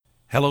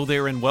Hello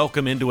there and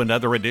welcome into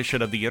another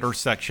edition of The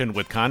Intersection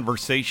with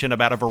conversation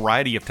about a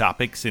variety of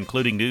topics,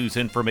 including news,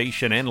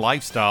 information, and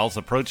lifestyles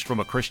approached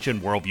from a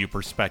Christian worldview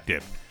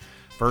perspective.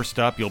 First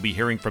up, you'll be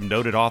hearing from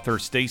noted author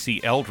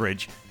Stasi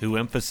Eldredge, who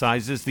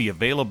emphasizes the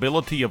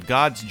availability of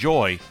God's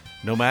joy,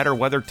 no matter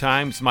whether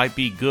times might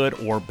be good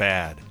or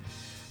bad.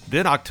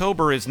 Then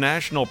October is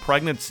National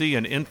Pregnancy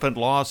and Infant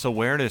Loss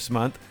Awareness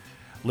Month.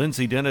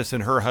 Lindsay Dennis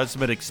and her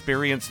husband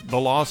experienced the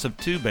loss of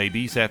 2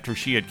 babies after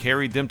she had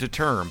carried them to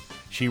term.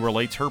 She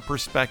relates her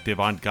perspective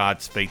on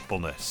God's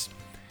faithfulness.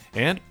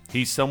 And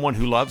he's someone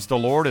who loves the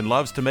Lord and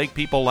loves to make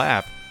people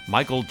laugh.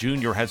 Michael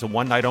Jr. has a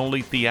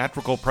one-night-only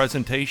theatrical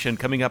presentation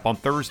coming up on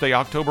Thursday,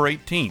 October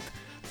 18th.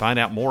 Find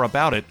out more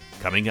about it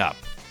coming up.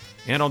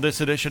 And on this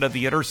edition of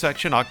The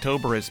Intersection,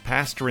 October is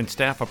Pastor and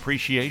Staff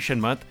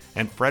Appreciation Month,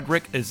 and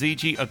Frederick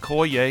Ezigi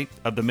Okoye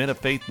of the Men of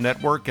Faith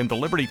Network and the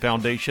Liberty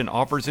Foundation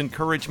offers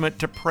encouragement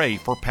to pray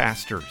for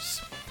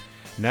pastors.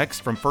 Next,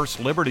 from First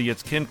Liberty,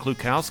 it's Ken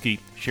Klukowski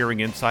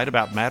sharing insight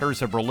about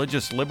matters of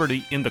religious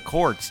liberty in the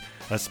courts,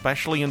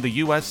 especially in the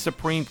U.S.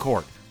 Supreme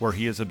Court, where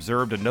he has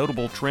observed a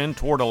notable trend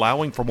toward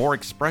allowing for more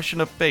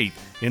expression of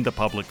faith in the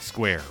public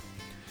square.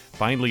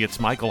 Finally, it's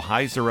Michael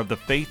Heiser of the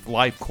Faith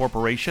Life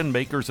Corporation,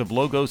 makers of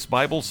Logos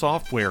Bible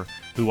software,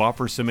 who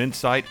offers some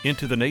insight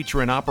into the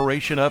nature and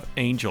operation of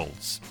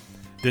angels.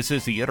 This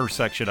is The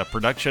Intersection, a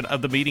production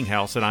of The Meeting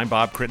House, and I'm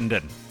Bob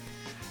Crittenden.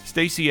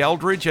 Stasi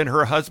Eldredge and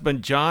her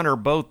husband John are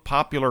both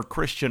popular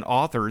Christian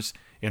authors.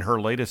 In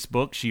her latest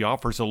book, she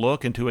offers a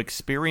look into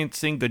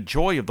experiencing the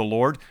joy of the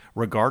Lord,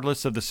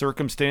 regardless of the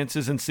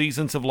circumstances and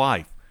seasons of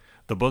life.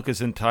 The book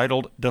is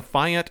entitled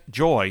Defiant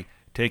Joy,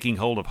 Taking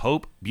Hold of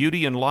Hope,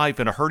 Beauty, and Life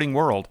in a Hurting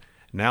World.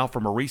 Now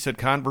from a recent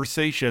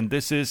conversation,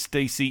 this is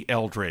Stasi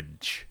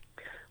Eldredge.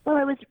 Well,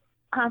 I was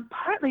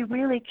partly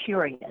really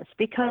curious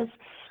because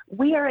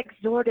we are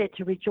exhorted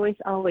to rejoice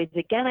always.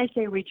 Again, I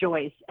say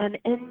rejoice. And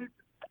in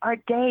our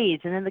days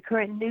and in the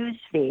current news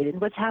feed and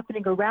what's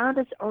happening around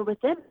us or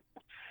within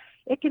us,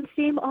 it can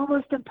seem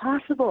almost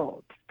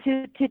impossible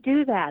to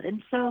do that.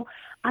 And so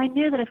I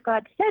knew that if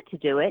God said to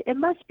do it, it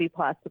must be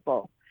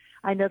possible.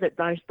 I know that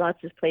there's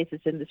lots of places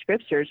in the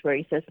scriptures where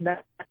he says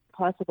not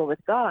possible with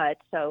God,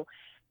 so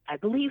I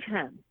believe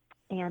him.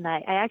 And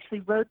I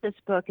actually wrote this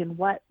book in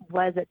what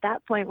was at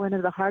that point one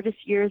of the hardest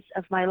years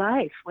of my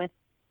life, with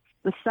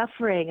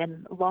suffering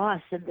and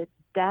loss and the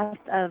death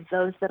of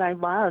those that I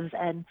love.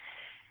 And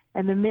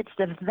in the midst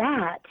of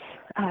that,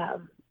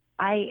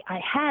 I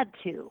had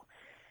to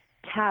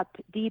tap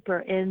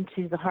deeper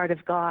into the heart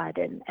of God.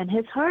 And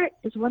his heart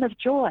is one of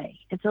joy.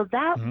 And so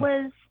that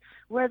was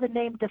where the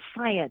name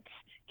Defiant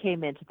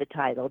came into the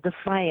title,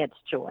 Defiant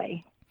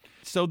Joy.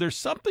 So there's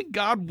something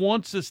God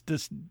wants us to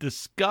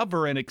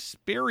discover and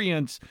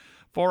experience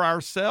for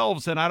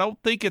ourselves. And I don't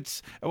think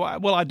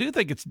I do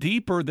think it's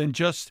deeper than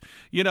just,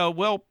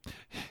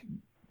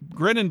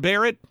 grin and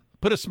bear it.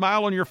 Put a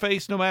smile on your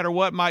face no matter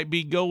what might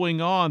be going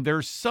on.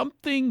 There's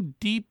something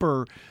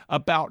deeper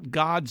about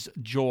God's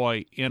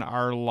joy in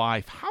our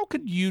life. How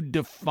could you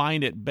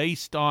define it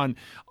based on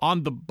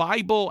the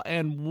Bible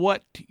and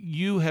what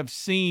you have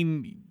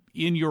seen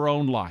in your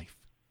own life?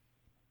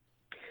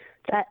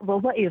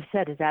 What you've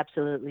said is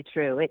absolutely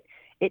true.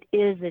 It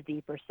is a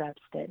deeper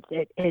substance.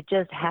 It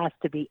just has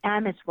to be,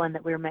 and it's one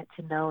that we're meant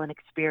to know and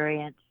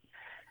experience.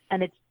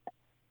 And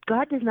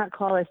God does not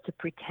call us to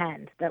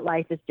pretend that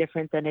life is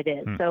different than it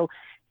is. So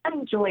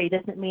having joy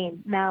doesn't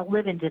mean now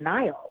live in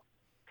denial.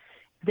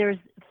 There's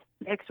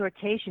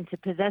exhortation to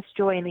possess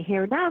joy in the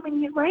here and now. I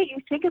mean, right? You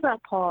think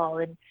about Paul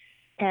and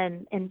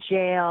in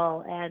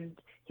jail, and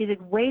he's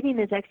awaiting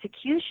his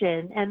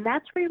execution, and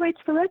that's where he writes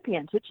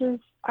Philippians, which is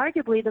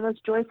arguably the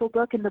most joyful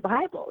book in the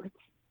Bible.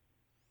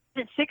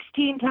 It's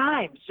 16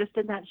 times just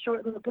in that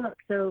short little book.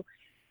 So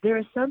there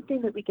is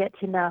something that we get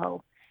to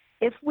know.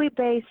 If we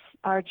base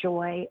our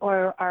joy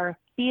or our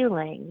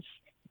feelings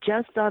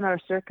just on our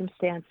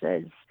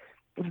circumstances,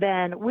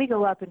 then we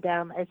go up and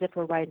down as if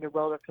we're riding a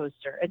roller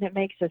coaster, and it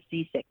makes us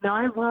seasick. Now,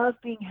 I love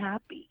being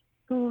happy.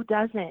 Who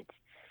doesn't?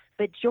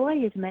 But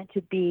joy is meant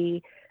to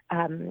be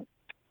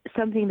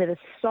something that is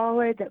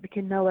solid, that we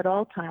can know at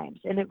all times.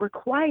 And it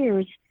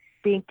requires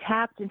being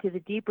tapped into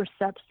the deeper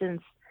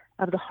substance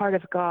of the heart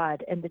of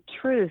God and the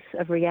truth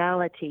of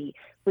reality,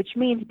 which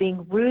means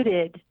being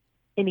rooted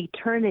in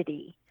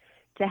eternity.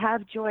 To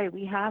have joy,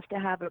 we have to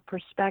have a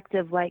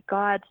perspective like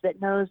God's that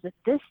knows that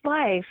this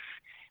life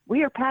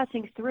we are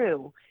passing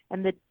through,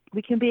 and that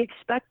we can be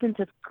expectant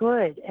of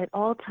good at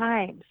all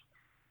times.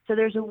 So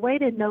there's a way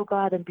to know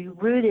God and be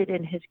rooted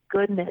in his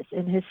goodness,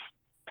 in his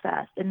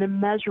steadfast, and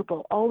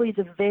immeasurable, always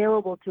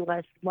available to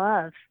us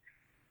love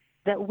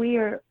that we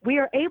are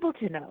able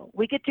to know.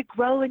 We get to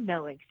grow in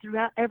knowing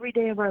throughout every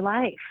day of our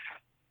life.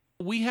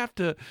 We have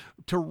to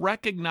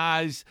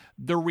recognize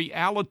the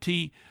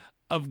reality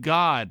of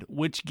God,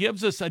 which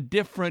gives us a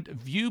different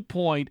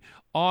viewpoint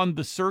on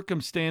the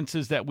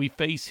circumstances that we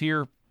face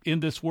here in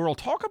this world.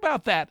 Talk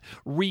about that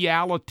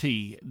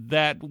reality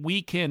that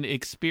we can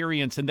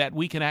experience and that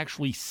we can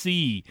actually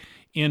see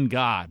in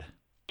God.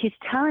 He's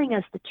telling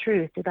us the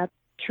truth about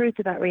truth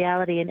about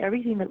reality and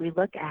everything that we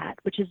look at,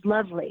 which is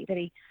lovely that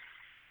he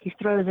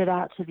throws it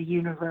out to the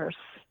universe.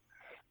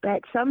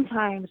 But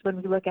sometimes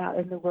when we look out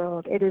in the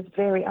world, it is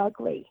very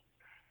ugly,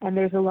 and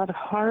there's a lot of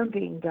harm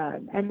being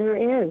done, and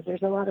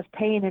there's a lot of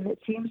pain, and it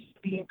seems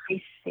to be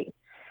increasing.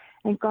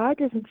 And God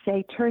doesn't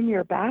say, turn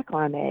your back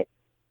on it,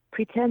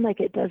 pretend like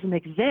it doesn't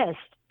exist,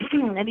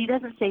 and he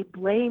doesn't say,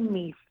 blame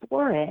me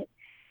for it.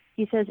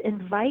 He says,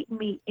 invite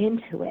me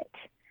into it,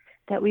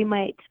 that we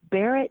might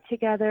bear it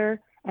together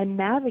and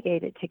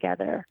navigate it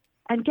together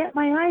and get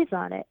my eyes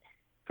on it.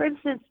 For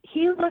instance,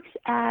 he looks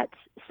at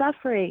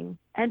suffering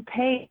and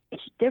pain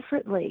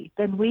differently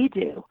than we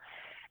do.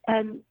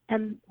 And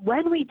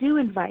when we do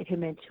invite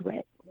him into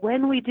it,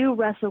 when we do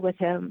wrestle with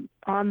him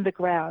on the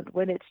ground,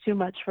 when it's too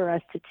much for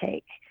us to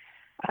take,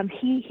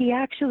 he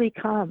actually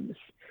comes.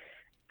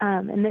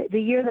 And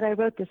the year that I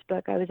wrote this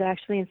book, I was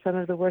actually in some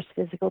of the worst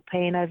physical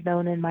pain I've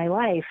known in my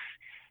life.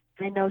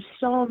 And I know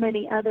so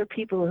many other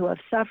people who have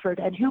suffered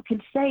and who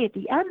can say at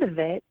the end of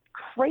it,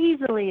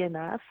 crazily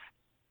enough,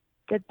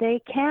 that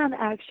they can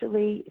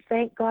actually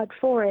thank God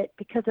for it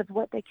because of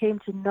what they came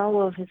to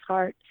know of his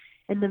heart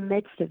in the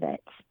midst of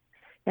it.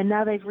 And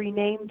now they've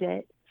renamed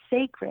it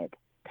sacred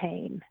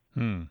pain.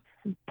 And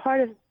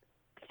part of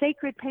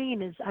sacred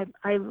pain is,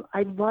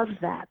 I love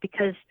that,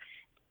 because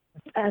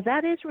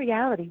that is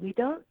reality.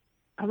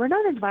 We're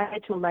not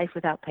invited to a life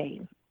without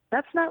pain.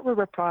 That's not what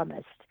we're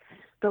promised.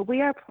 But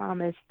we are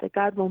promised that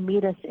God will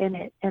meet us in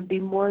it and be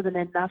more than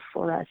enough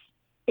for us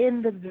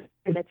in the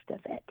midst of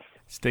it.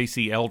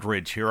 Stacey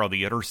Eldridge here on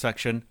The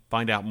Intersection.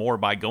 Find out more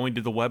by going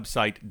to the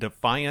website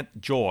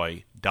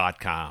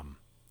defiantjoy.com.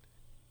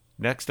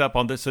 Next up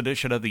on this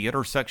edition of the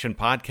Intersection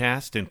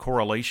podcast, in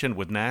correlation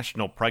with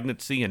National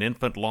Pregnancy and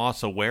Infant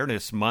Loss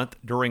Awareness Month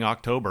during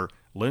October,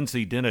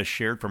 Lindsay Dennis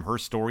shared from her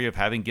story of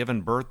having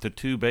given birth to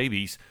 2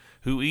 babies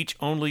who each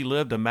only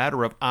lived a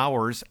matter of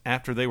hours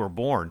after they were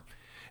born,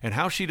 and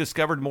how she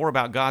discovered more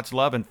about God's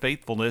love and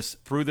faithfulness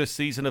through this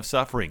season of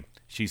suffering.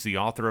 She's the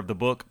author of the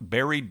book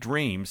Buried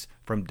Dreams: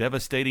 From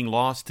Devastating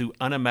Loss to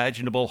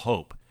Unimaginable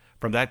Hope.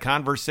 From that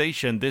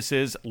conversation, this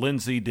is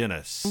Lindsay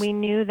Dennis. We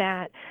knew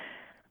that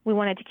we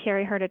wanted to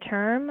carry her to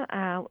term.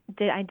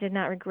 I did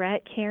not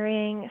regret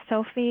carrying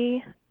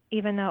Sophie,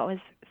 even though it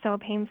was so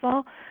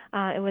painful.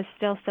 It was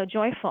still so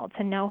joyful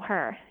to know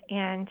her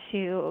and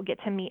to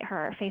get to meet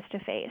her face to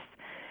face.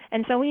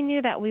 And so we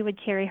knew that we would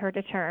carry her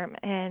to term,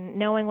 and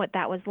knowing what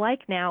that was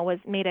like now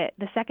made it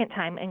the second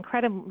time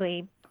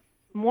incredibly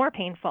more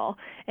painful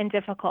and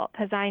difficult,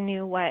 because I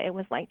knew what it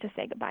was like to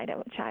say goodbye to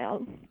a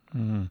child.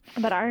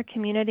 But our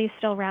community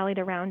still rallied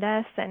around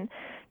us and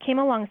came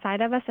alongside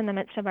of us in the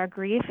midst of our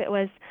grief. It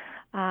was,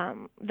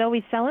 though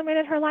we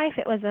celebrated her life,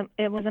 it was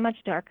a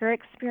much darker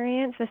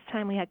experience. This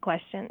time we had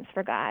questions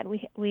for God.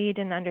 We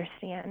didn't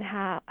understand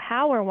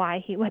how or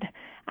why he would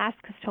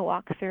ask us to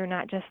walk through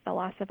not just the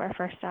loss of our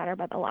first daughter,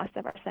 but the loss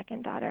of our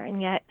second daughter.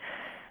 And yet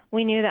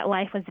we knew that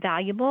life was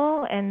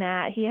valuable and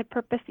that he had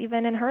purpose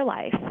even in her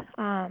life.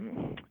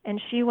 And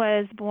she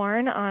was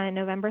born on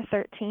November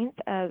 13th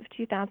of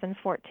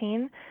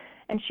 2014,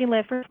 and she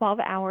lived for 12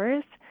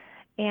 hours,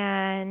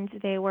 and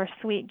they were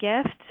sweet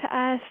gifts to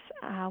us.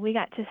 We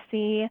got to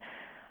see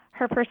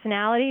her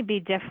personality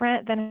be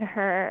different than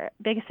her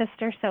big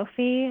sister,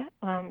 Sophie.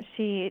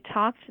 She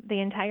talked the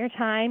entire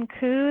time,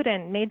 cooed,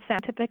 and made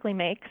sound typically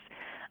makes,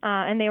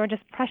 and they were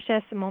just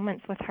precious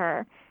moments with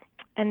her.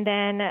 And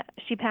then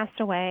she passed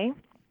away.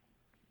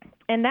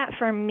 And that,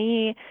 for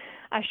me,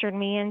 ushered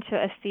me into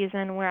a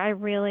season where I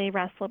really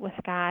wrestled with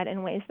God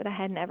in ways that I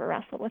had never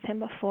wrestled with him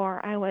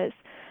before. I was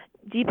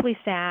deeply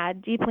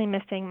sad, deeply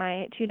missing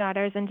my 2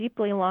 daughters, and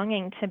deeply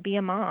longing to be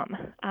a mom.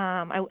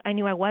 I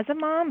knew I was a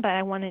mom, but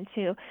I wanted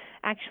to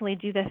actually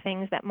do the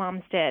things that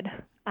moms did.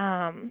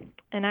 And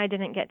I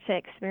didn't get to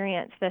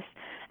experience this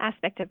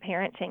aspect of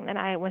parenting that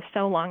I was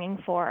so longing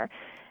for.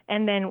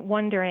 And then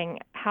wondering,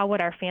 how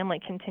would our family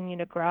continue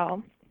to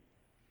grow?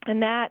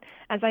 And that,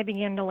 as I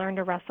began to learn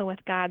to wrestle with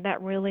God,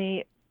 that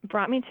really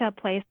brought me to a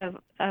place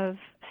of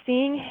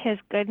seeing his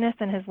goodness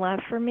and his love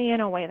for me in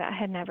a way that I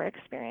had never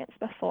experienced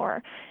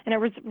before. And it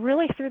was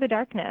really through the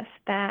darkness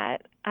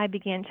that I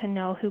began to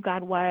know who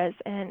God was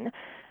and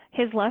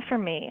his love for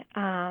me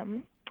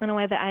in a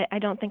way that I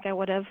don't think I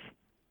would have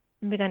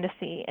begun to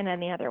see in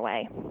any other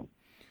way.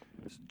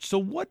 So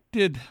what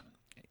did,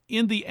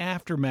 in the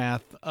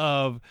aftermath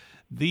of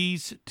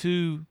these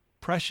 2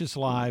 precious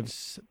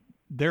lives,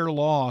 their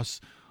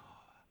loss,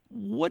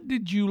 what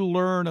did you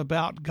learn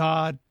about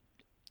God?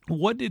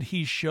 What did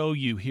he show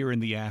you here in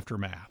the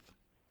aftermath?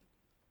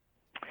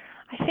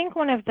 I think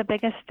one of the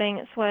biggest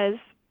things was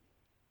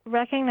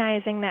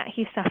recognizing that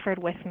he suffered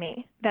with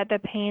me, that the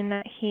pain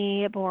that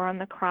he bore on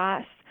the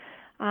cross,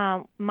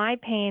 my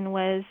pain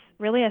was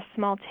really a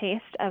small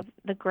taste of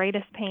the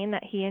greatest pain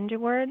that he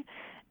endured,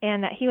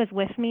 and that he was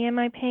with me in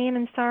my pain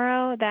and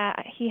sorrow,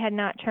 that he had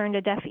not turned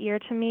a deaf ear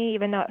to me,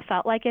 even though it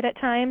felt like it at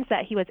times,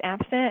 that he was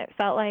absent. It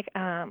felt like,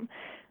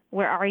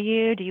 where are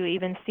you? Do you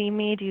even see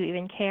me? Do you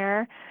even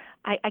care?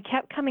 I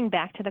kept coming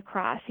back to the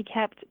cross. He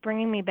kept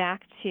bringing me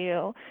back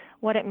to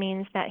what it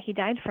means that he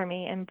died for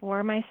me and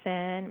bore my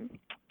sin,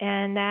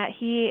 and that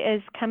he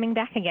is coming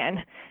back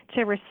again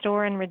to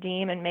restore and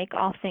redeem and make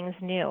all things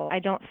new. I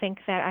don't think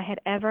that I had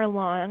ever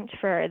longed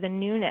for the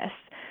newness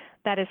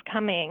that is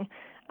coming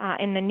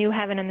in the new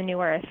heaven and the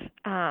new earth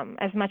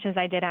as much as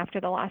I did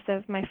after the loss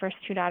of my first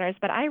two daughters.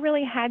 But I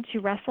really had to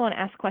wrestle and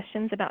ask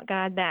questions about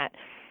God that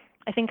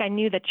I think I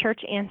knew the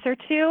church answer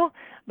to,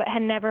 but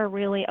had never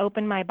really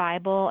opened my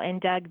Bible and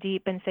dug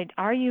deep and said,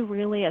 are you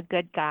really a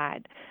good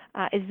God?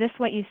 Is this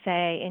what you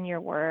say in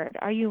your word?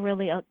 Are you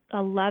really a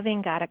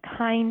loving God, a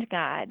kind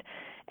God?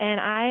 And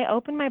I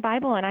opened my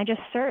Bible and I just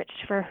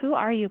searched for, who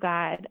are you,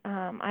 God?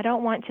 I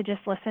don't want to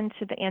just listen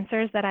to the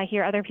answers that I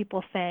hear other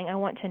people saying. I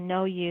want to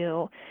know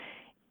you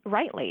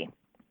rightly.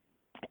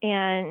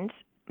 And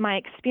my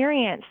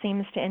experience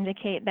seems to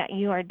indicate that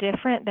you are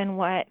different than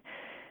what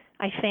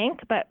I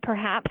think, but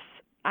perhaps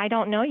I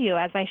don't know you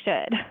as I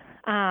should.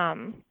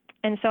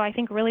 And so I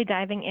think really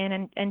diving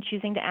in and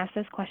choosing to ask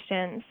those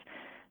questions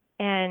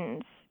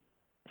and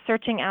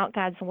searching out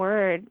God's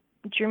word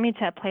drew me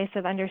to a place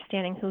of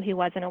understanding who he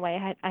was in a way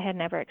I had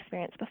never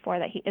experienced before,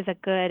 that he is a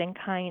good and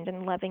kind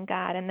and loving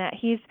God, and that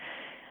he's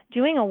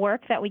doing a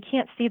work that we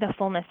can't see the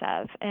fullness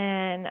of.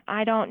 And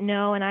I don't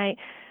know, and I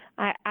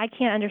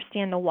can't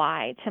understand the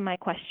why to my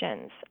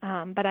questions,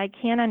 but I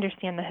can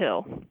understand the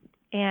who.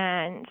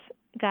 And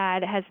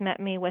God has met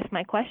me with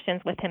my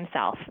questions with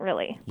himself,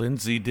 really.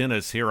 Lindsay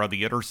Dennis here on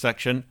The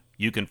Intersection.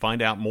 You can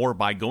find out more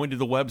by going to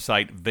the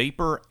website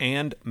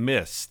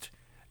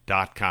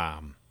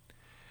vaporandmist.com.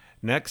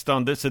 Next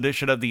on this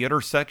edition of The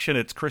Intersection,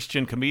 it's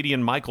Christian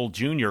comedian Michael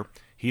Jr.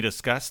 He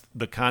discussed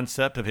the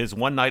concept of his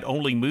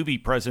one-night-only movie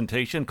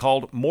presentation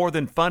called More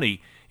Than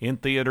Funny in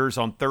theaters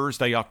on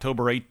Thursday,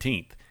 October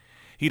 18th.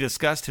 He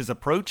discussed his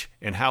approach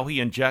and how he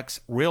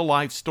injects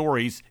real-life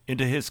stories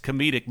into his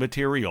comedic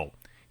material.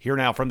 Here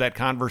now from that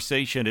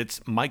conversation, it's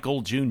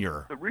Michael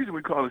Jr. The reason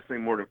we call this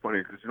thing More Than Funny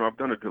is because, I've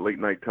done it to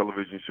late-night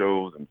television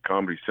shows and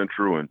Comedy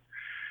Central and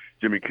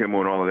Jimmy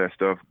Kimmel and all of that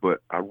stuff,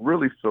 but I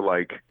really feel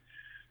like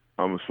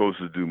I'm supposed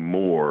to do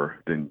more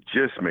than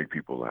just make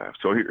people laugh.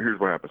 So here's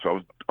what happened. So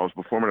I was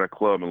performing at a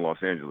club in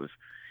Los Angeles,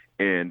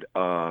 and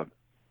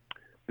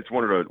it's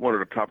one of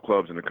the top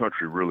clubs in the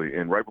country, really.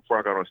 And right before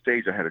I got on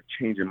stage, I had a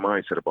change in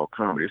mindset about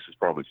comedy. This is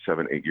probably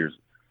 9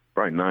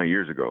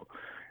 years ago.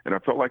 And I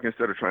felt like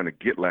instead of trying to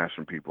get laughs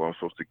from people, I was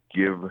supposed to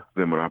give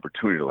them an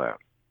opportunity to laugh,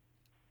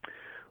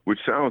 which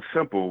sounds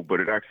simple,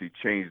 but it actually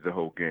changed the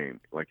whole game,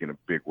 like in a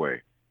big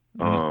way.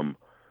 Mm-hmm.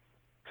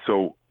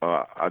 So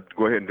I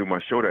go ahead and do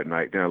my show that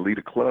night. Then I leave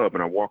the club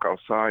and I walk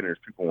outside and there's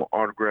people want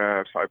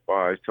autographs, high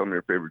fives, telling me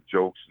their favorite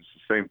jokes. It's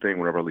the same thing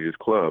whenever I leave this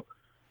club.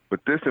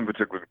 But this in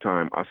particular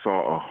time, I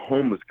saw a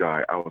homeless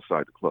guy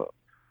outside the club.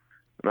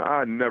 Now, I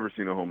had never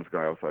seen a homeless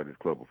guy outside this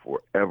club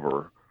before,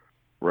 ever.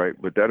 Right,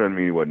 but that doesn't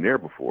mean he wasn't there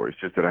before. It's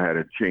just that I had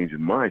a change in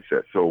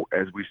mindset. So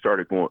as we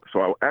started going,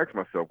 so I asked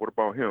myself, what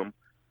about him?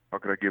 How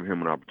could I give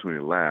him an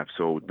opportunity to laugh?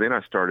 So then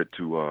I started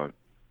to,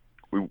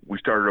 we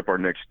started up our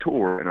next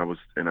tour, and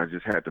I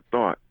just had the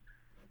thought,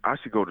 I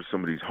should go to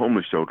some of these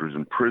homeless shelters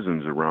and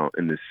prisons around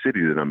in the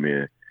city that I'm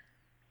in.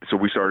 So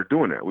we started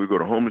doing that. We go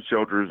to homeless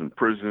shelters and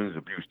prisons,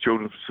 abused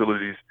children's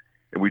facilities,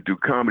 and we do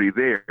comedy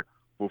there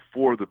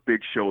before the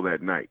big show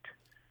that night.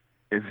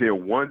 And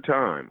then one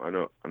time, I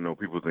know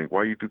people think,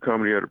 why you do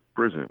comedy at a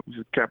prison? It's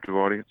a captive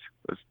audience.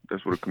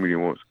 That's what a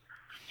comedian wants.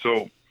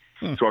 So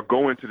I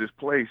go into this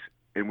place,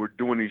 and we're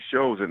doing these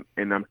shows, and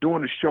I'm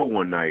doing the show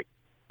one night,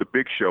 the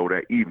big show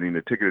that evening.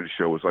 The ticket of the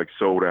show was like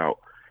sold out.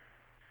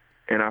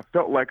 And I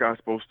felt like I was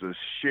supposed to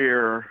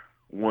share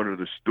one of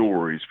the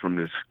stories from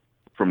the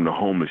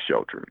homeless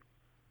shelter.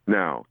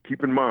 Now,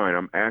 keep in mind,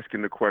 I'm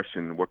asking the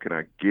question, what can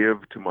I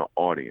give to my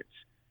audience?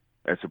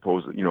 As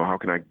opposed to, how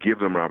can I give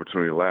them an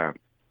opportunity to laugh?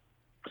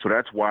 So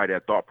that's why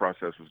that thought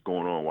process was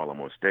going on while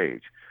I'm on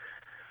stage.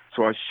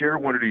 So I share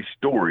one of these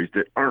stories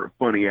that aren't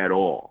funny at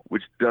all,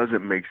 which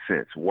doesn't make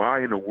sense.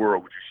 Why in the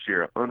world would you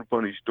share an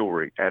unfunny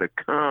story at a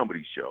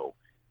comedy show?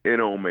 It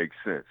don't make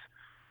sense.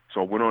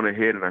 So I went on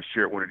ahead and I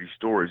shared one of these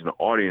stories, and the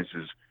audience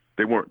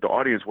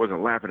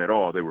wasn't laughing at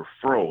all. They were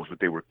froze, but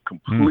they were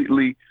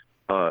completely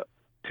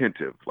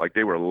attentive, like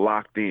they were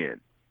locked in,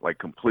 like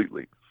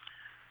completely.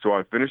 So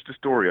I finished the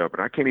story up,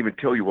 and I can't even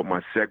tell you what my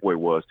segue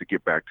was to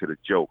get back to the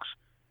jokes.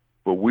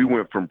 But we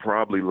went from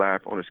probably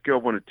laugh on a scale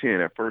of 1 to 10.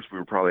 At first, we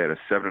were probably at a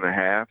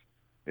 7.5,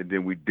 and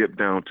then we dipped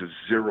down to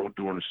 0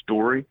 during the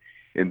story.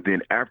 And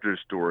then after the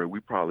story, we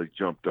probably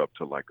jumped up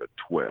to like a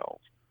 12.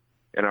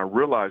 And I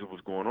realized what was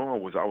going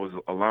on was I was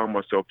allowing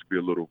myself to be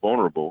a little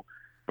vulnerable,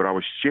 but I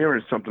was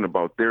sharing something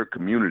about their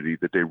community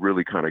that they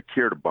really kind of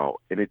cared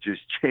about, and it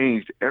just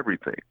changed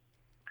everything.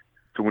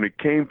 So when it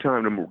came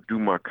time to do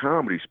my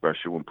comedy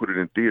special and put it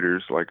in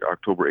theaters like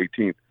October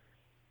 18th,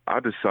 I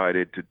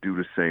decided to do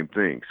the same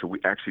thing. So we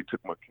actually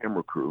took my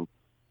camera crew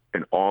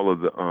and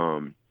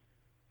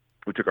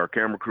we took our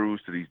camera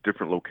crews to these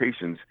different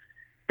locations,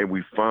 and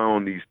we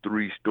found these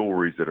 3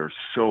 stories that are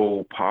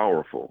so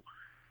powerful,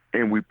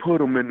 and we put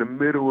them in the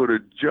middle of the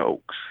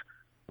jokes.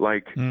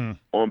 Like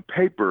on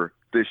paper,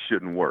 this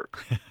shouldn't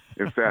work.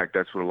 In fact,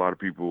 that's what a lot of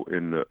people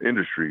in the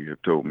industry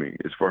have told me.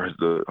 As far as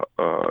the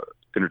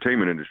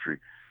entertainment industry,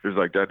 it's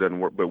like that doesn't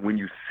work. But when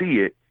you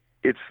see it,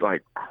 it's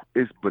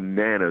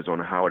bananas on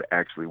how it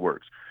actually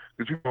works.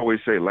 Because people always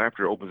say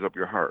laughter opens up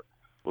your heart.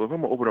 Well, if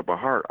I'm gonna open up a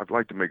heart, I'd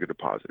like to make a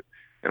deposit,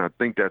 and I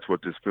think that's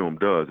what this film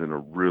does in a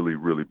really,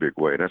 really big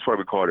way. And that's why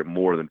we called it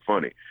More Than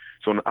Funny.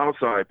 So on the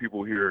outside,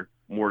 people hear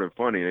More Than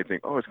Funny and they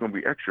think, oh, it's gonna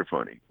be extra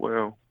funny.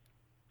 Well,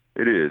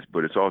 it is,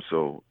 but it's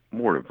also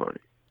more than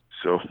funny.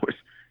 So it's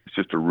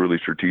just a really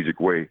strategic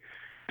way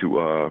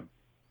to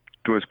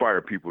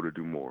inspire people to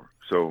do more.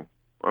 So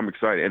I'm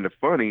excited. And the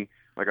funny,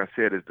 like I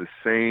said, is the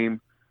same.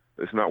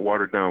 It's not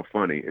watered down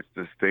funny. It's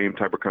the same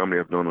type of comedy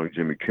I've done on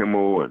Jimmy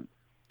Kimmel and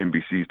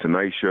NBC's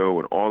Tonight Show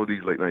and all of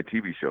these late night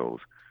TV shows,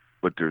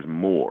 but there's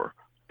more.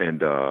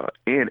 And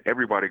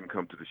everybody can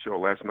come to the show.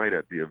 Last night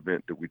at the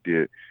event that we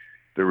did,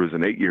 there was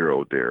an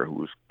 8-year-old there who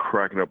was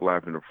cracking up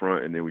laughing in the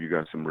front, and then you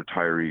got some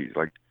retirees.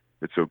 Like,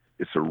 it's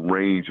a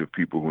range of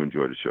people who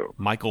enjoy the show.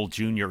 Michael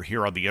Jr.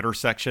 here on The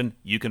Intersection.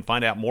 You can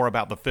find out more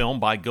about the film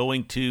by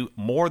going to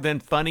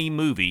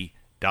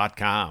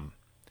morethanfunnymovie.com.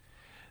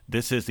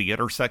 This is The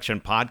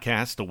Intersection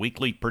Podcast, a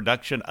weekly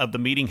production of The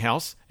Meeting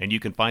House, and you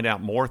can find out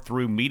more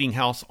through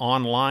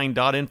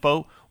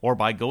meetinghouseonline.info or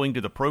by going to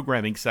the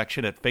programming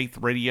section at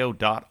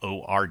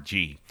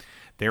faithradio.org.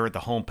 There at the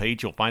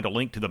homepage, you'll find a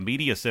link to the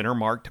Media Center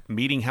marked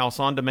Meeting House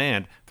On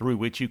Demand, through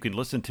which you can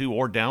listen to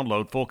or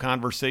download full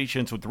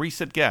conversations with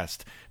recent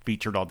guests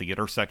featured on the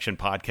Intersection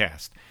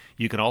Podcast.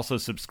 You can also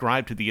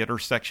subscribe to the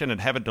Intersection and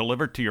have it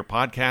delivered to your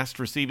podcast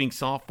receiving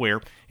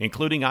software,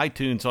 including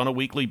iTunes, on a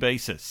weekly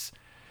basis.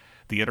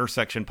 The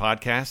Intersection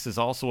Podcast is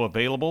also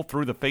available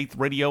through the Faith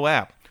Radio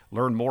app.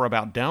 Learn more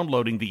about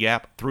downloading the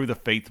app through the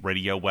Faith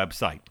Radio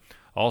website.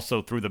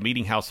 Also, through the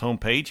Meeting House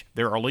homepage,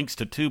 there are links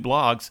to 2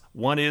 blogs.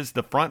 One is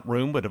The Front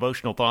Room with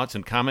devotional thoughts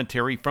and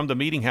commentary from the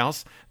Meeting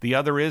House. The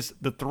other is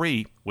The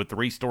 3 with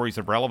 3 stories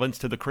of relevance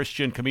to the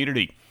Christian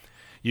community.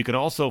 You can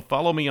also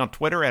follow me on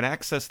Twitter and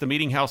access the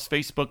Meeting House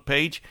Facebook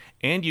page,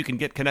 and you can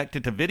get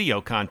connected to video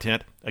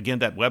content. Again,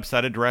 that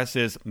website address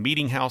is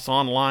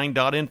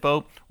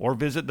meetinghouseonline.info, or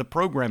visit the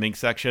programming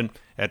section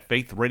at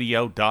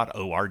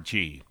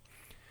faithradio.org.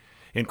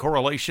 In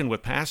correlation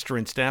with Pastor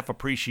and Staff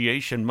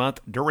Appreciation Month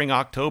during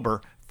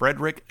October,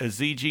 Frederick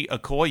Ezeji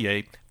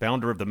Okoye,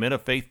 founder of the Men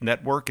of Faith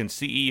Network and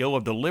CEO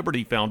of the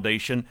Liberty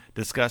Foundation,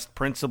 discussed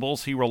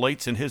principles he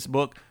relates in his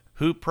book,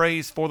 Who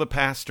Prays for the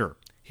Pastor?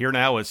 Here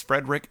now is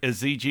Frederick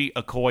Ezeji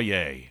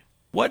Okoye.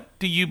 What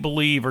do you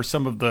believe are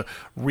some of the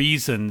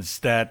reasons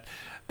that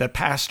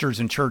pastors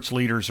and church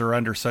leaders are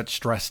under such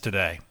stress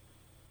today?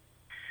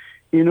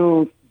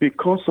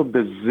 Because of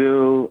the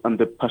zeal and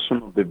the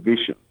passion of the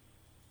vision,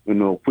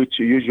 which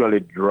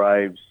usually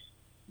drives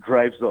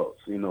us,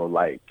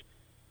 like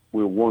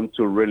we want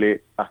to really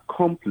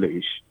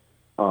accomplish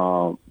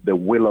the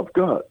will of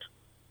God.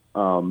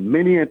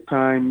 Many a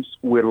times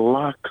we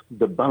lack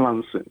the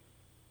balancing.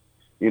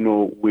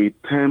 We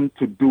tend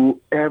to do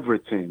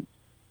everything,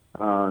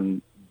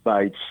 and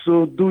by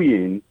so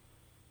doing,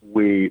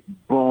 we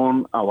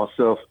burn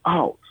ourselves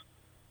out.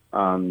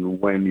 And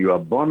when you are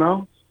burnt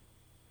out,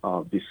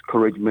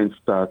 discouragement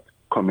starts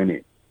coming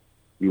in.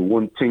 You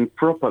won't think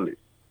properly.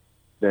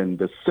 Then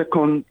the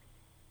second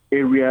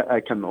area I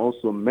can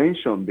also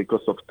mention,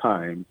 because of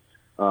time,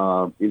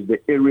 is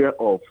the area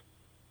of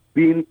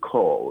being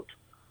called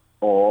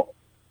or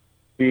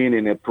being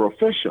in a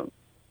profession.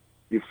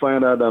 You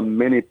find out that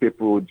many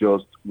people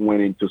just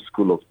went into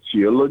school of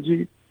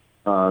theology,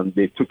 and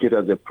they took it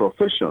as a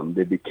profession.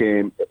 They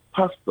became a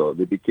pastor,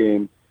 they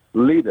became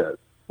leaders,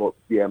 but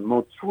they are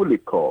not truly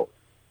called.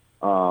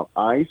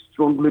 I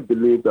strongly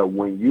believe that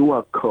when you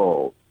are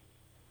called,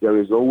 there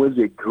is always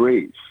a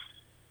grace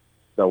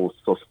that will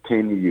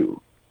sustain you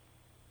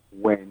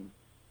when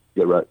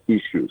there are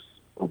issues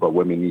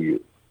overwhelming you.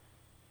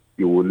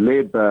 You will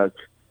lay back,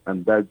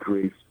 and that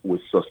grace will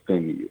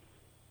sustain you.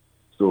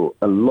 So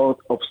a lot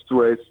of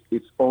stress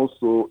is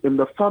also in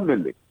the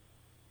family.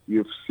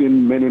 You've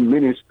seen many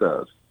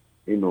ministers,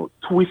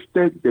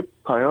 twisted the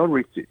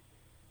priority,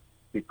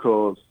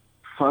 because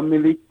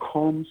family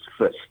comes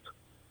first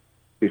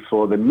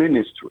before the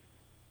ministry.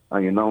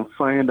 And you now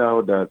find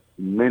out that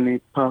many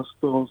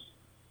pastors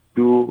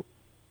do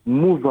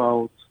move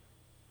out,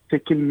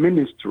 taking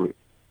ministry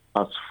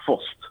as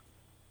first,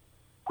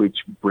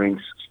 which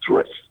brings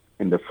stress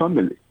in the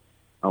family.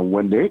 And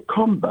when they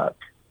come back,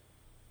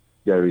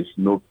 there is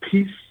no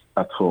peace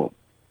at home.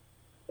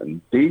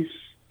 And this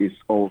is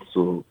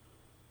also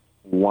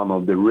one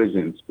of the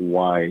reasons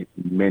why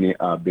many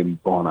are being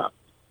born out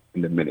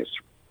in the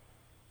ministry.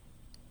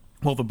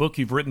 Well, the book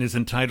you've written is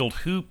entitled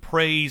Who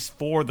Prays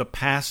for the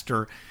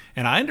Pastor?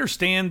 And I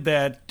understand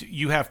that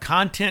you have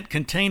content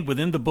contained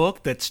within the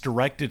book that's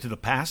directed to the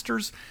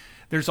pastors.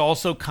 There's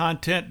also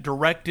content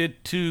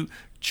directed to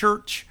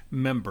church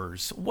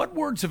members. What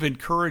words of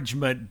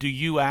encouragement do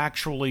you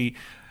actually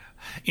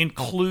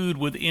include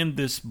within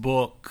this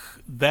book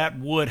that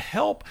would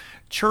help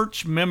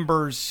church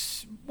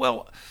members,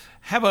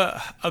 have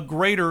a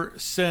greater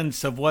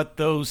sense of what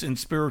those in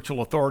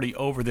spiritual authority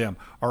over them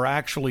are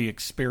actually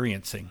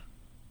experiencing?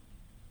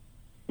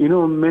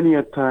 Many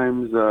a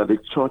times the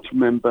church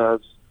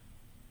members,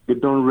 they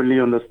don't really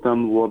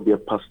understand what their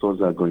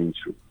pastors are going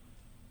through.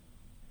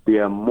 They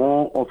are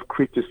more of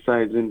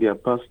criticizing their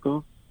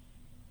pastors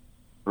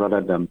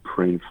rather than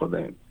praying for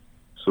them.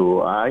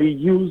 So I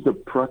use the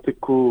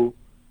practical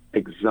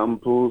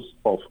examples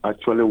of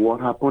actually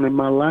what happened in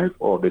my life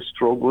or the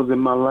struggles in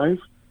my life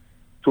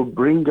to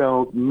bring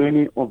out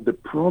many of the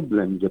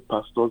problems the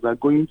pastors are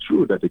going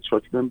through that the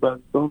church members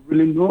don't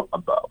really know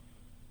about.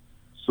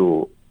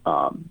 So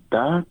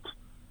that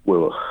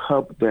will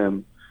help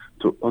them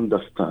to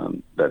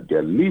understand that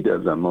their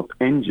leaders are not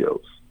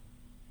angels.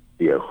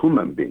 They are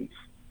human beings.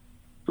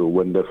 So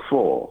when they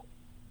fall,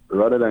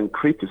 rather than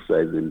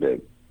criticizing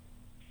them,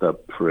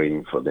 start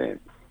praying for them.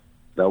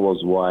 That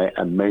was why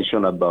I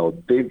mentioned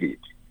about David.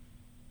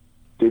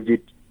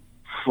 David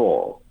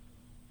fell,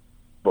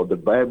 but the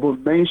Bible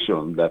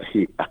mentioned that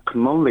he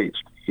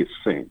acknowledged his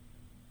sin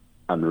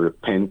and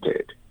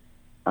repented,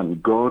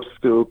 and God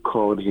still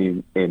called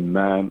him a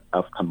man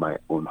after my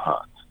own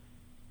heart.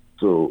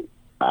 So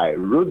I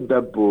wrote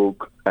that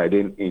book. I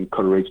didn't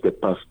encourage the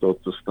pastor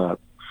to start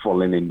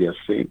falling in their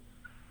sin,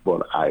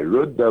 but I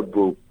wrote that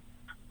book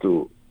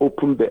to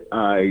open the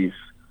eyes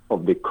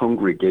of the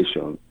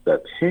congregation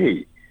that,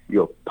 hey,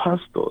 your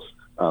pastors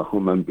are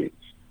human beings.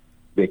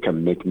 They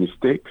can make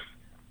mistakes,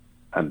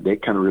 and they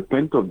can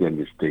repent of their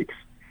mistakes,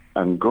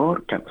 and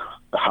God can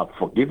have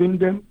forgiven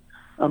them,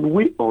 and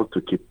we ought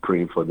to keep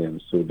praying for them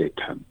so they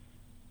can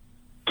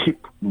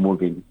keep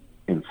moving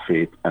in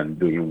faith and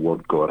doing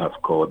what God has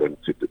called them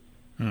to do.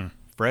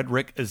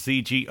 Frederick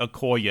Ezeji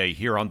Okoye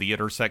here on the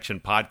Intersection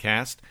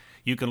Podcast.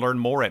 You can learn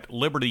more at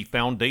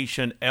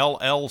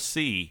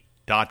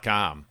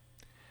libertyfoundationllc.com.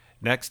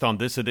 Next on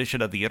this edition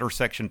of the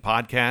Intersection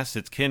Podcast,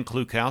 it's Ken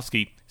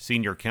Klukowski,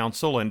 Senior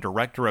Counsel and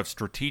Director of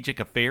Strategic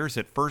Affairs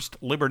at First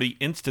Liberty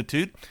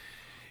Institute.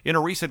 In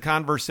a recent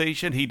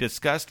conversation, he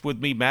discussed with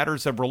me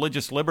matters of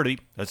religious liberty,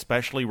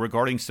 especially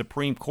regarding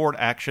Supreme Court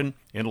action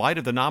in light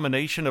of the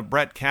nomination of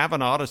Brett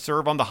Kavanaugh to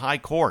serve on the High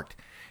Court.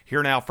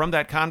 Here now from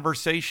that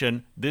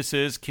conversation, this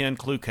is Ken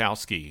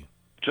Klukowski.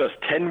 Just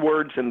 10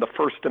 words in the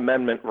First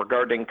Amendment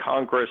regarding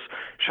Congress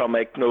shall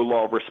make no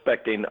law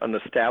respecting an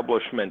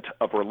establishment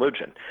of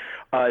religion.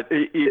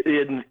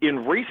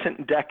 In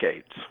recent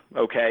decades,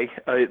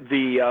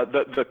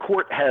 the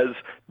court has,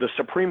 the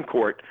Supreme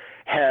Court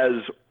has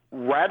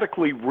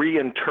radically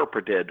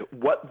reinterpreted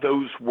what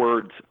those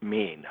words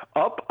mean.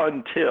 Up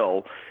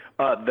until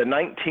the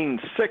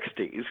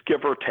 1960s,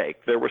 give or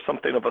take, there was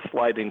something of a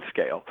sliding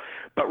scale,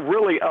 but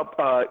really up,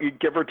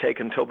 give or take,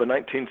 until the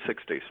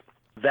 1960s.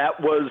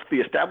 That was, the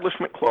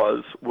Establishment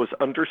Clause was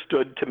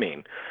understood to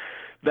mean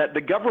that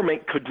the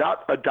government could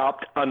not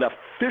adopt an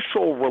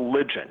official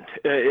religion,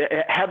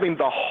 having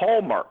the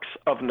hallmarks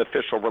of an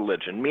official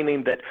religion,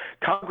 meaning that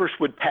Congress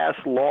would pass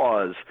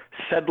laws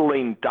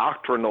settling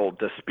doctrinal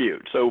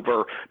disputes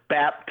over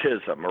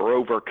baptism or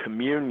over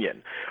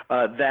communion,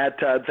 that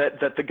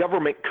the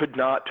government could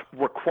not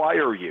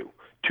require you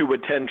to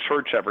attend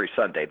church every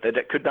Sunday, that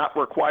it could not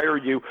require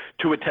you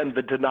to attend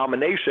the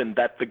denomination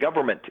that the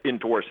government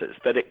endorses,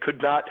 that it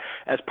could not,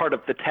 as part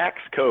of the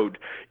tax code,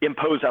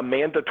 impose a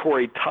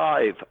mandatory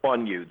tithe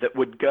on you that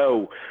would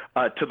go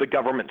to the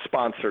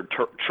government-sponsored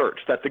church,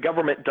 that the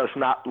government does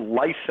not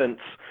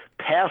license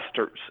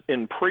pastors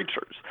and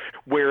preachers,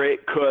 where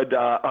it could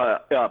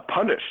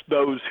punish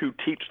those who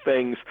teach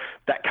things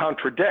that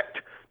contradict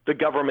the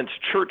government's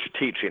church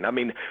teaching. I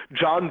mean,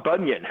 John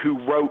Bunyan, who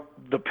wrote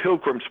The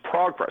Pilgrim's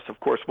Progress, of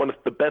course, one of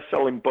the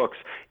best-selling books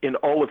in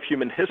all of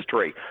human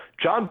history,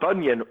 John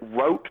Bunyan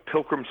wrote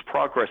Pilgrim's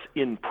Progress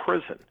in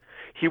prison.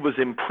 He was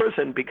in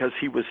prison because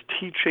he was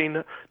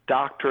teaching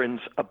doctrines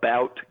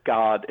about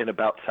God and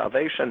about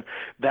salvation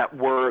that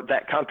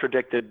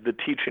contradicted the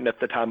teaching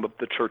at the time of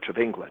the Church of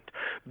England.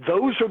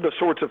 Those are the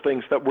sorts of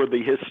things that were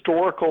the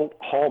historical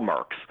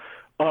hallmarks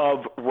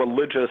of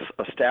religious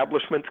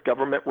establishments,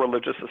 government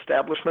religious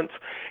establishments,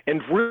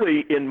 and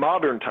really in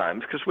modern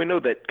times, because we know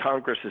that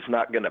Congress is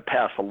not going to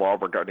pass a law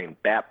regarding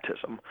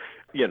baptism,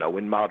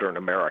 in modern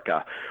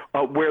America,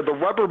 where the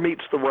rubber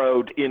meets the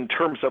road in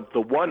terms of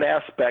the one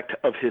aspect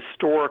of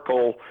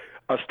historical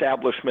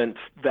establishments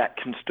that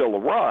can still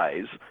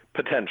arise,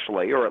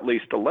 potentially, or at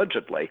least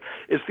allegedly,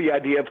 is the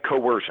idea of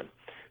coercion.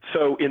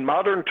 So in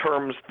modern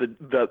terms,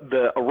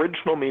 the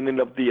original meaning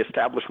of the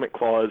Establishment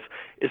Clause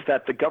is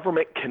that the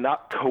government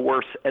cannot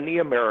coerce any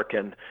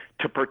American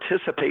to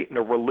participate in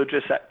a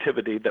religious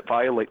activity that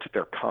violates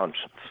their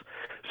conscience.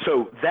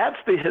 So that's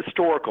the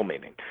historical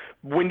meaning.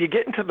 When you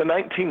get into the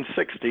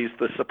 1960s,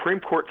 the Supreme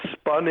Court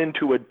spun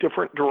into a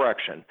different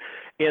direction.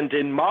 And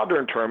in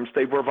modern terms,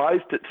 they've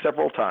revised it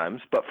several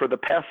times, but for the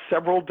past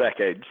several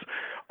decades,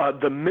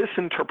 the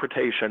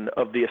misinterpretation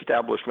of the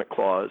Establishment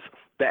Clause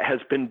that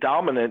has been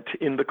dominant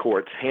in the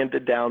courts,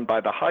 handed down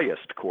by the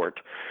highest court,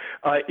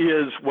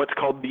 is what's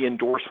called the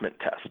endorsement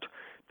test,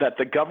 that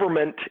the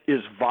government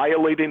is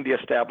violating the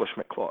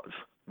Establishment Clause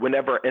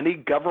whenever any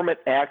government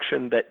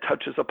action that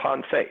touches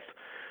upon faith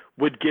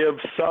would give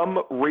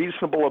some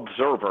reasonable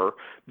observer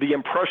the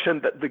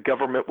impression that the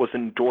government was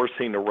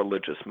endorsing a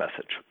religious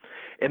message.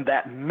 And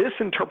that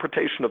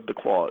misinterpretation of the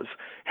clause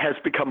has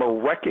become a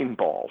wrecking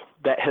ball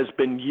that has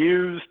been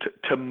used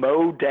to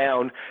mow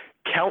down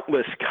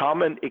countless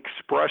common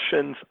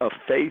expressions of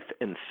faith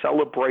and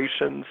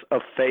celebrations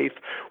of faith,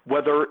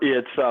 whether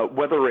it's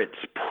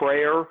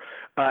prayer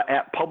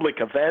at public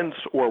events,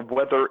 or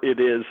whether it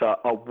is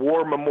a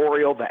war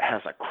memorial that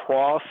has a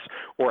cross,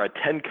 or a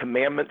Ten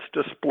Commandments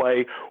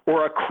display,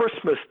 or a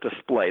Christmas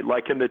display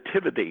like a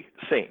nativity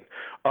scene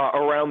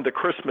around the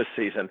Christmas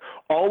season.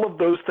 All of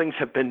those things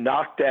have been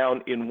knocked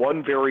down in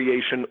one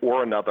variation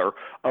or another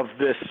of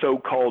this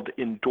so-called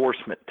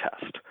endorsement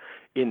test.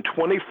 In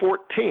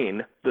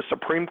 2014, the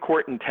Supreme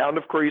Court in Town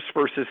of Greece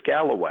versus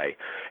Galloway,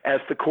 as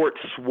the court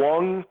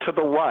swung to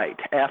the right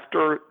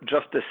after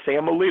Justice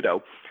Sam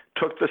Alito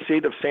took the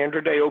seat of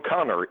Sandra Day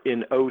O'Connor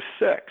in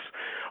 2006,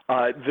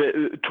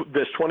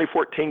 this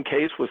 2014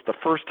 case was the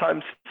first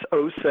time since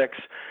 2006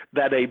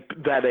 that a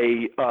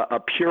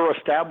pure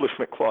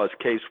Establishment Clause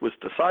case was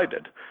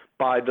decided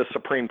by the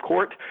Supreme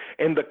Court,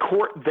 and the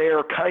court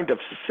there kind of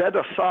set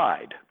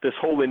aside this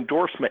whole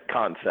endorsement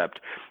concept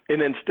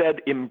and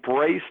instead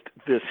embraced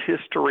this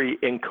history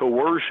and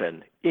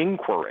coercion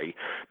inquiry.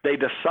 They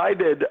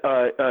decided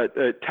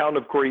Town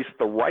of Greece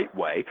the right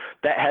way.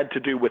 That had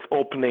to do with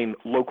opening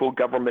local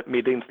government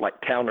meetings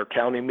like town or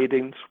county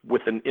meetings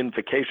with an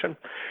invocation.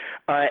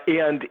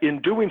 And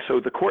in doing so,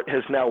 the court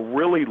has now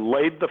really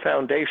laid the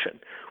foundation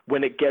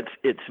when it gets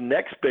its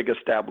next big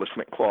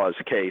Establishment Clause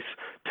case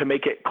to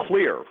make it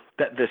clear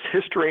that this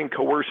history and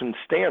coercion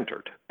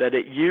standard that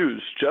it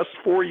used just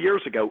 4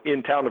 years ago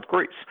in Town of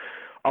Greece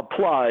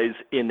applies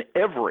in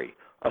every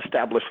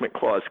Establishment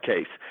Clause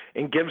case,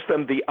 and gives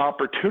them the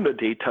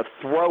opportunity to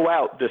throw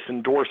out this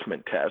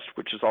endorsement test,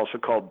 which is also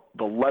called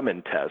the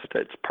Lemon Test.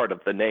 It's part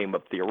of the name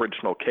of the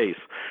original case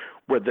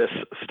where this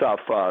stuff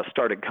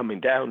started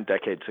coming down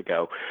decades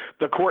ago.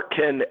 The court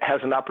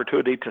has an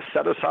opportunity to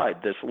set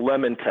aside this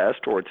Lemon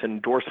Test or its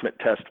endorsement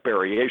test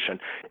variation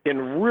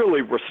and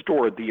really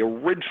restore the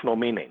original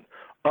meaning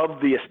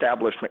of the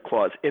Establishment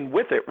Clause, and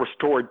with it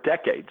restore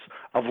decades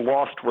of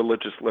lost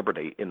religious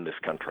liberty in this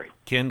country.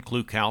 Ken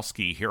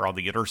Klukowski here on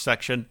The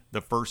Intersection.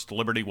 The First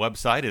Liberty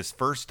website is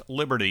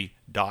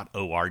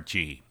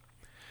firstliberty.org.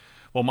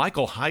 Well,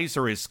 Michael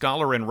Heiser is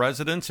scholar in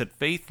residence at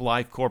Faith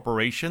Life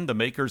Corporation, the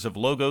makers of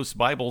Logos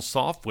Bible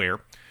software.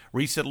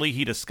 Recently,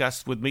 he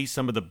discussed with me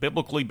some of the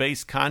biblically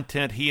based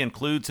content he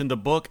includes in the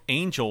book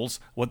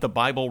Angels, What the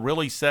Bible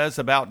Really Says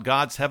About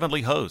God's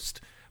Heavenly Host.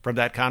 From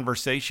that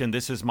conversation,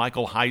 this is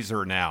Michael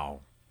Heiser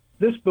now.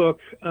 This book,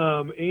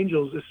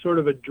 Angels, is sort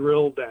of a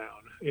drill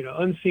down.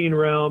 Unseen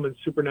Realm and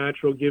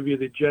Supernatural give you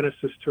the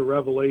Genesis to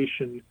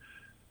Revelation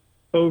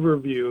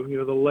overview,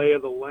 the lay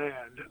of the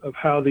land of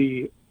how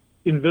the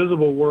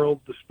invisible world,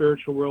 the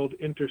spiritual world,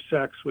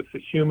 intersects with the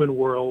human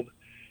world,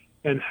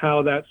 and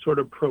how that sort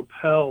of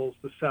propels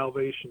the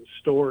salvation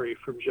story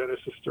from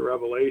Genesis to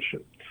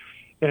Revelation.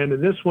 And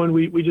in this one,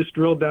 we just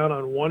drilled down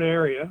on one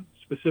area,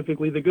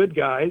 specifically the good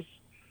guys,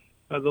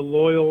 the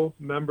loyal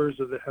members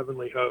of the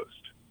heavenly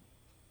host.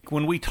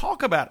 When we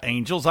talk about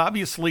angels,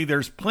 obviously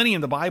there's plenty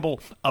in the Bible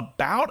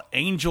about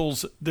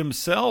angels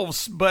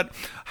themselves, but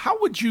how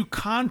would you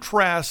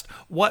contrast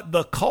what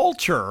the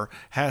culture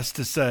has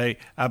to say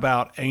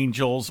about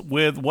angels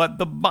with what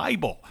the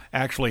Bible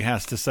actually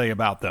has to say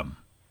about them?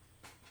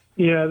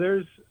 Yeah,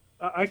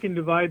 I can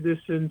divide this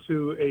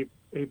into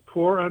a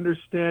poor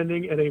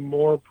understanding and a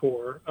more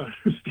poor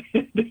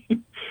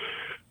understanding.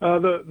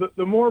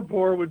 The more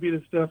poor would be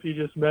the stuff you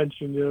just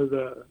mentioned,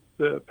 the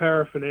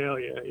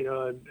paraphernalia,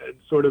 and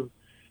sort of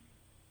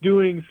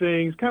doing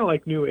things kind of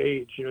like New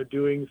Age,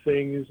 doing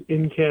things,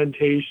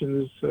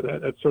 incantations. So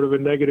that's sort of a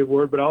negative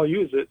word, but I'll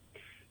use it,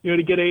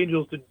 to get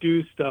angels to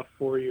do stuff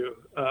for you.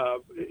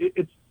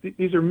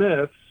 These are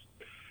myths.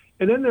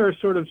 And then there are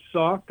sort of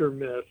softer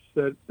myths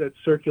that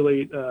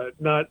circulate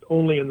not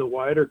only in the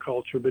wider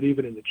culture, but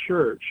even in the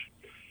church.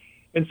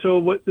 And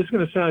so this is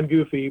going to sound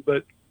goofy,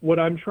 but what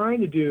I'm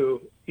trying to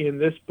do in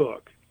this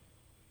book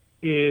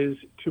is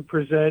to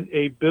present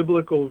a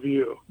biblical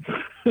view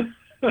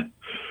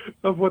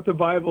of what the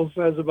Bible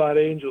says about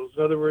angels.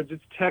 In other words,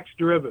 it's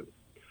text-driven.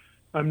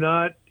 I'm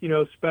not,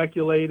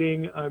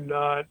 speculating. I'm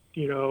not,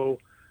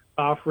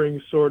 offering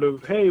sort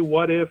of, hey,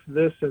 what if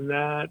this and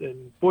that?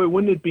 And boy,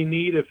 wouldn't it be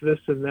neat if this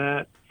and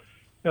that?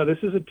 No, this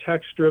is a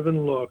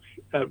text-driven look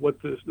at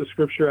what the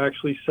Scripture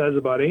actually says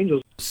about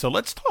angels. So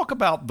let's talk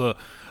about the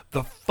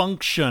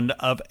function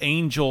of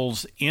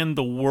angels in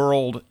the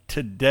world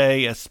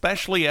today,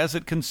 especially as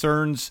it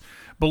concerns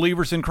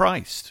believers in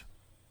Christ.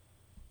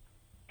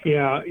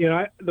 Yeah,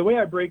 the way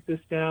I break this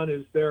down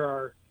is there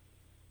are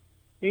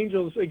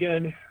angels,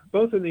 again,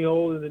 both in the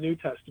Old and the New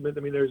Testament.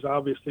 I mean, there's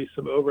obviously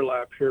some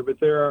overlap here, but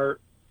they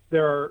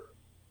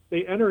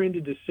enter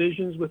into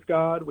decisions with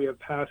God. We have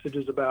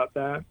passages about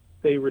that.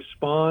 They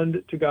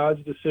respond to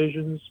God's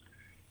decisions.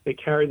 They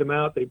carry them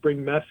out. They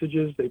bring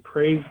messages. They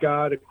praise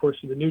God. Of course,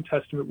 in the New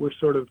Testament, we're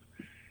sort of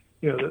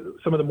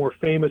some of the more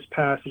famous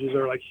passages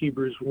are like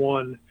Hebrews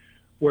 1,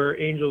 where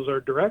angels are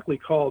directly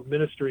called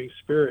ministering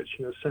spirits,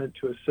 sent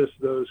to assist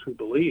those who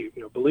believe,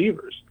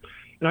 believers.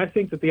 And I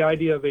think that the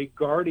idea of a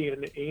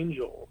guardian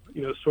angel,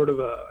 sort of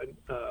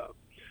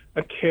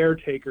a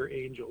caretaker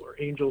angel, or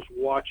angels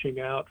watching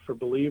out for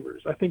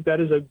believers, I think that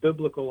is a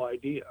biblical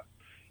idea.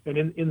 And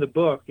in the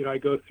book, I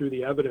go through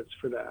the evidence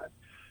for that.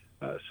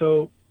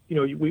 So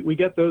we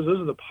get those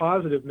are the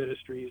positive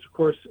ministries. Of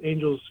course,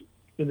 angels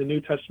in the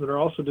New Testament are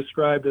also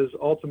described as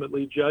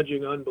ultimately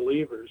judging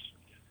unbelievers.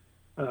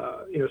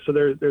 So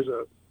there's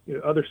a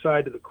other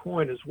side to the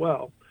coin as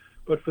well.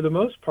 But for the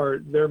most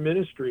part, their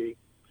ministry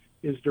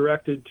is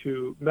directed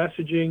to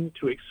messaging,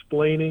 to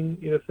explaining,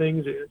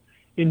 things.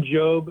 In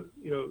Job,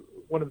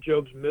 one of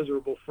Job's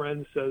miserable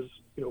friends says,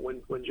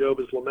 when Job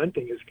is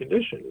lamenting his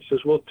condition, he says,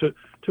 well,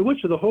 to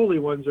which of the holy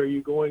ones are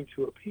you going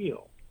to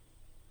appeal?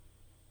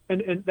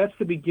 And that's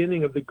the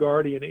beginning of the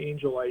guardian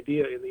angel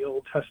idea in the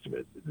Old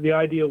Testament. The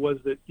idea was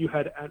that you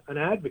had an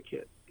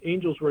advocate.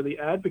 Angels were the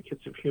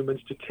advocates of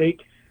humans to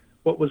take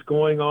what was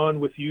going on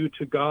with you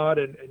to God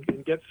and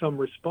get some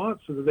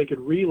response so that they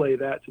could relay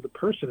that to the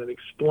person and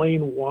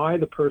explain why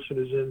the person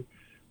is in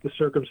the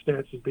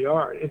circumstances they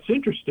are. It's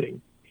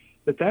interesting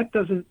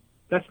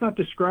that's not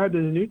described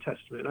in the New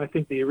Testament. I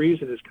think the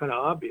reason is kind of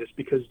obvious,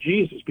 because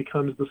Jesus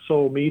becomes the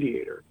sole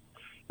mediator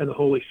and the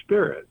Holy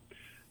Spirit.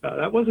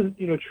 That wasn't,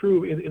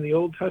 true in the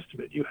Old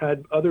Testament. You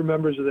had other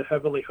members of the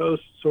heavenly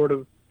host sort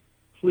of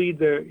plead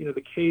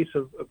the case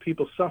of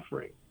people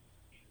suffering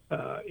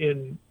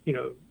in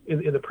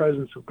the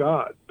presence of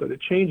God. But it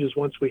changes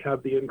once we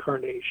have the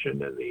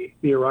incarnation and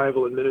the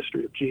arrival and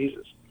ministry of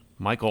Jesus.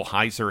 Michael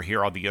Heiser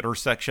here on The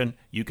Intersection.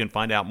 You can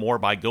find out more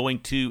by going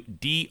to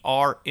DRMSH,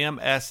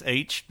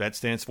 that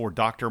stands for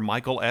Dr.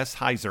 Michael S.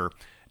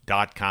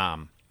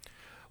 Heiser.com.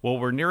 Well,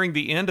 we're nearing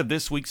the end of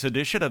this week's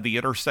edition of the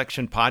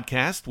Intersection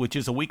Podcast, which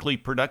is a weekly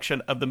production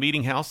of the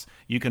Meeting House.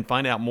 You can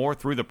find out more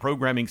through the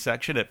programming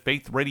section at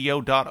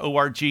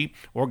faithradio.org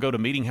or go to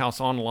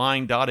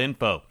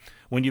meetinghouseonline.info.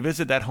 When you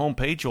visit that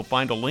homepage, you'll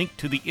find a link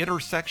to the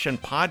Intersection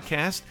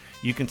Podcast.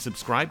 You can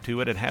subscribe to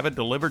it and have it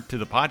delivered to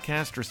the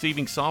podcast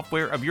receiving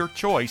software of your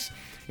choice,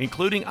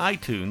 including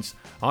iTunes,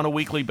 on a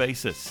weekly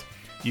basis.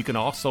 You can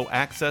also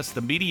access the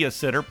Media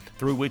Center,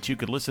 through which you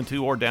can listen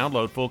to or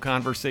download full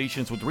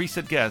conversations with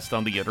recent guests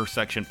on the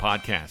Intersection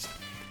Podcast.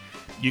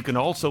 You can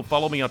also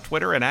follow me on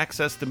Twitter and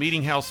access the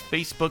Meeting House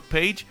Facebook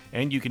page,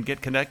 and you can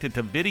get connected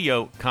to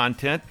video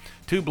content.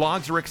 2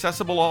 blogs are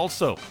accessible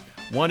also.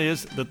 One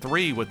is The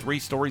Three, with 3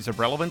 stories of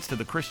relevance to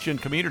the Christian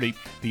community.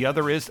 The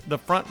other is The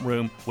Front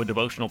Room, with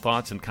devotional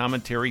thoughts and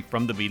commentary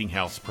from the Meeting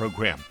House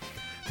program.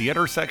 The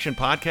Intersection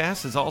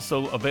Podcast is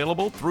also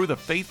available through the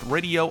Faith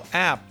Radio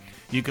app.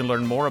 You can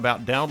learn more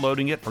about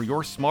downloading it for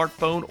your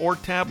smartphone or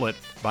tablet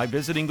by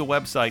visiting the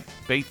website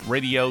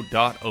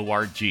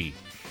faithradio.org.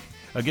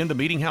 Again, the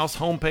Meeting House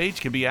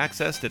homepage can be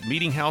accessed at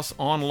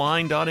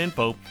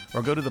meetinghouseonline.info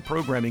or go to the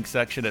programming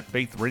section at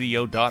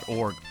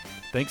faithradio.org.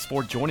 Thanks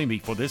for joining me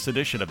for this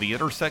edition of the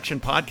Intersection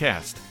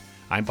Podcast.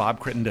 I'm Bob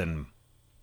Crittenden.